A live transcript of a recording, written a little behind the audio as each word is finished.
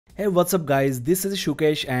Hey, what's up guys, this is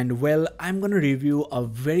Shukesh and well, I'm gonna review a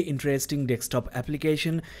very interesting desktop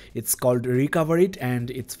application. It's called Recoverit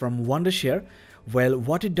and it's from Wondershare. Well,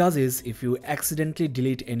 what it does is if you accidentally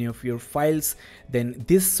delete any of your files, then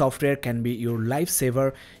this software can be your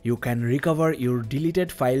lifesaver. You can recover your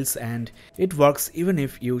deleted files and it works even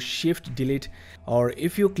if you shift delete or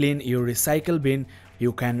if you clean your recycle bin.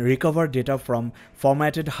 You can recover data from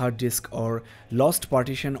formatted hard disk or lost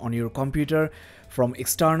partition on your computer from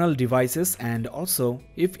external devices, and also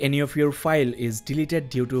if any of your file is deleted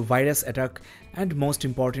due to virus attack, and most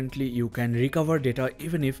importantly you can recover data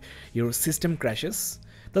even if your system crashes.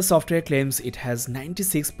 The software claims it has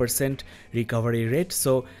 96% recovery rate,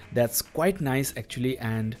 so that's quite nice actually,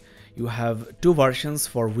 and you have two versions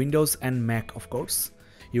for Windows and Mac of course.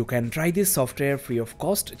 You can try this software free of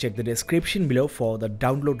cost. Check the description below for the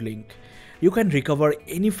download link. You can recover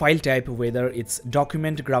any file type, whether it's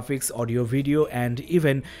document, graphics, audio, video, and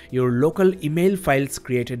even your local email files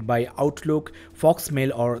created by Outlook,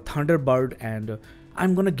 Foxmail or Thunderbird. And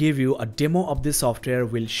I'm gonna give you a demo of this software.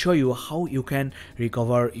 Will show you how you can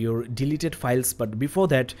recover your deleted files, but before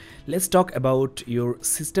that let's talk about your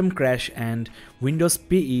system crash and Windows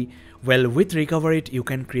PE. Well, with Recoverit you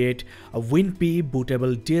can create a WinPE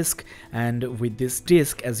bootable disk, and with this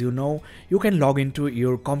disk, as you know, you can log into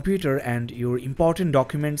your computer and your important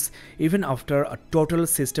documents even after a total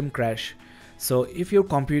system crash. So if your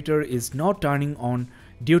computer is not turning on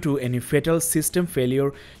due to any fatal system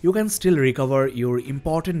failure, you can still recover your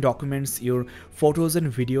important documents, your photos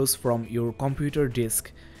and videos from your computer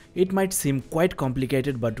disk. It might seem quite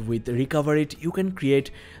complicated, but with Recoverit you can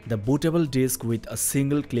create the bootable disk with a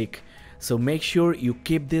single click. So make sure you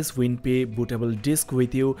keep this WinPE bootable disk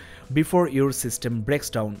with you before your system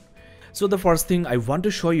breaks down. So the first thing I want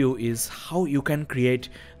to show you is how you can create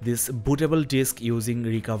this bootable disk using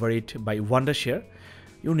Recoverit by Wondershare.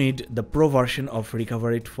 You need the pro version of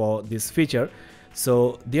Recoverit for this feature.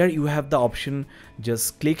 So there you have the option,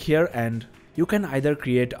 just click here and you can either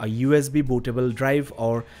create a USB bootable drive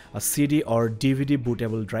or a CD or DVD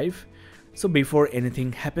bootable drive. So before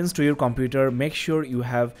anything happens to your computer, make sure you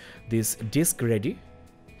have this disk ready.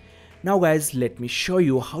 Now guys, let me show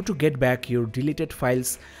you how to get back your deleted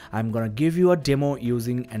files. I'm gonna give you a demo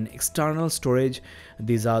using an external storage.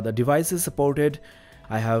 These are the devices supported.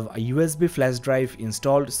 I have a USB flash drive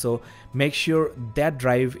installed, so make sure that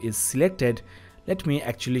drive is selected. Let me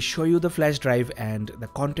actually show you the flash drive and the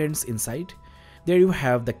contents inside. There you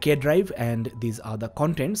have the K drive and these are the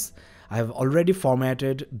contents. I have already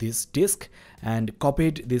formatted this disk and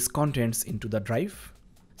copied these contents into the drive.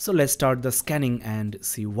 So let's start the scanning and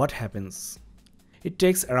see what happens. It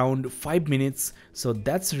takes around 5 minutes, so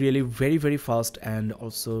that's really very fast and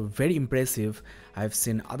also very impressive. I've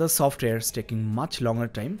seen other softwares taking much longer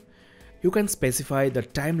time. You can specify the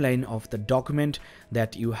timeline of the document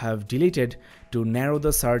that you have deleted to narrow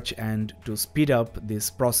the search and to speed up this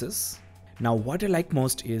process. Now what I like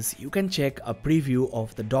most is you can check a preview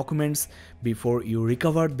of the documents before you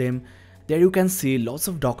recover them. There you can see lots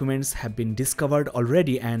of documents have been discovered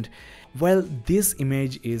already, and well, this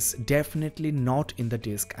image is definitely not in the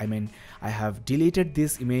disk. I mean, I have deleted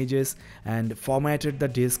these images and formatted the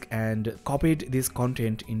disk and copied this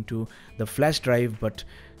content into the flash drive, but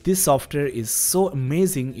this software is so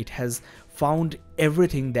amazing. It has found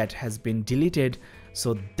everything that has been deleted,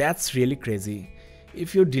 so that's really crazy.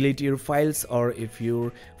 If you delete your files or if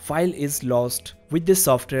your file is lost, with this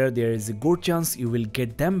software there is a good chance you will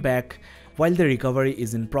get them back. While the recovery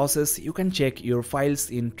is in process, you can check your files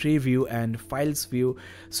in Tree View and Files View,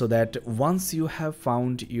 so that once you have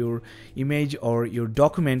found your image or your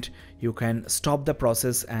document, you can stop the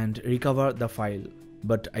process and recover the file.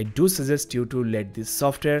 But I do suggest you to let this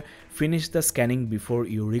software finish the scanning before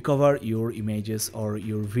you recover your images or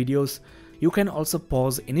your videos. You can also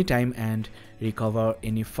pause anytime and recover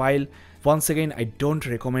any file. Once again, I don't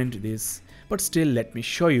recommend this, but still let me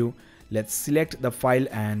show you. Let's select the file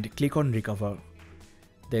and click on recover.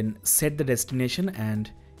 Then set the destination,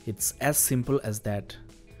 and it's as simple as that.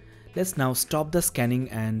 Let's now stop the scanning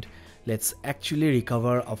and let's actually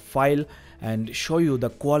recover a file and show you the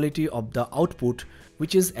quality of the output,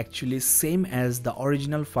 which is actually same as the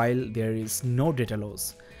original file. There is no data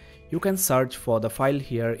loss. You can search for the file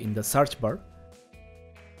here in the search bar.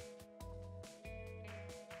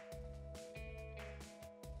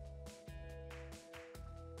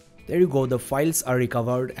 There you go, the files are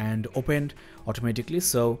recovered and opened automatically.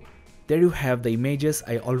 So there you have the images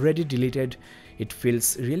I already deleted. It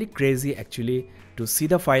feels really crazy actually to see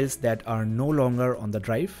the files that are no longer on the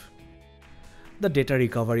drive. The data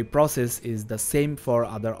recovery process is the same for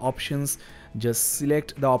other options. just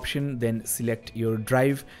select the option, then select your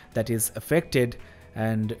drive that is affected,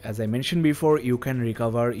 and as I mentioned before, you can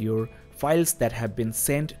recover your files that have been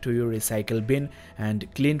sent to your recycle bin and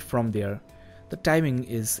cleaned from there. The timing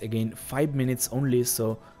is again 5 minutes only,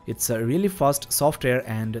 so it's a really fast software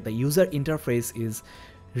and the user interface is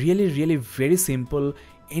really very simple.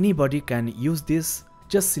 Anybody can use this.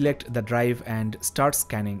 Just select the drive and start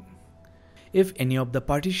scanning. If any of the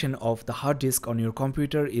partition of the hard disk on your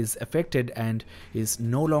computer is affected and is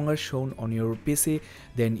no longer shown on your PC,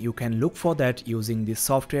 then you can look for that using the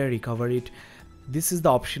software Recoverit. This is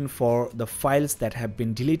the option for the files that have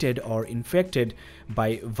been deleted or infected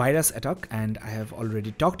by virus attack, and I have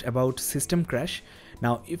already talked about system crash.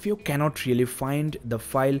 Now, if you cannot really find the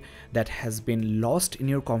file that has been lost in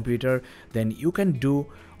your computer, then you can do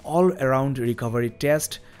all around recovery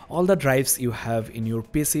test. All the drives you have in your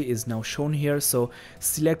PC is now shown here, so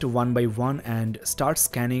select one by one and start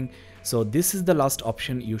scanning. So this is the last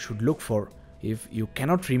option you should look for if you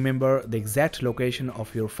cannot remember the exact location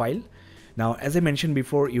of your file. Now, as I mentioned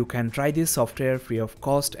before, you can try this software free of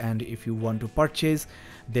cost, and if you want to purchase,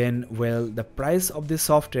 then well, the price of this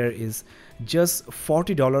software is just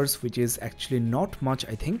 $40, which is actually not much,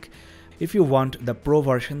 I think. If you want the pro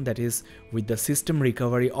version, that is with the system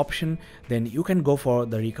recovery option, then you can go for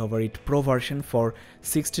the Recoverit Pro version for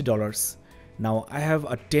 $60. Now I have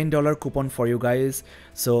a $10 coupon for you guys,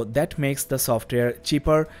 so that makes the software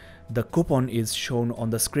cheaper. The coupon is shown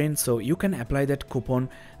on the screen, so you can apply that coupon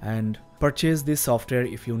and purchase this software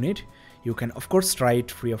if you need. You can of course try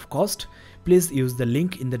it free of cost. Please use the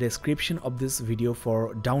link in the description of this video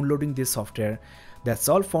for downloading this software. That's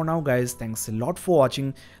all for now guys. Thanks a lot for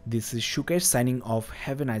watching. This is Shukesh signing off.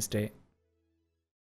 Have a nice day.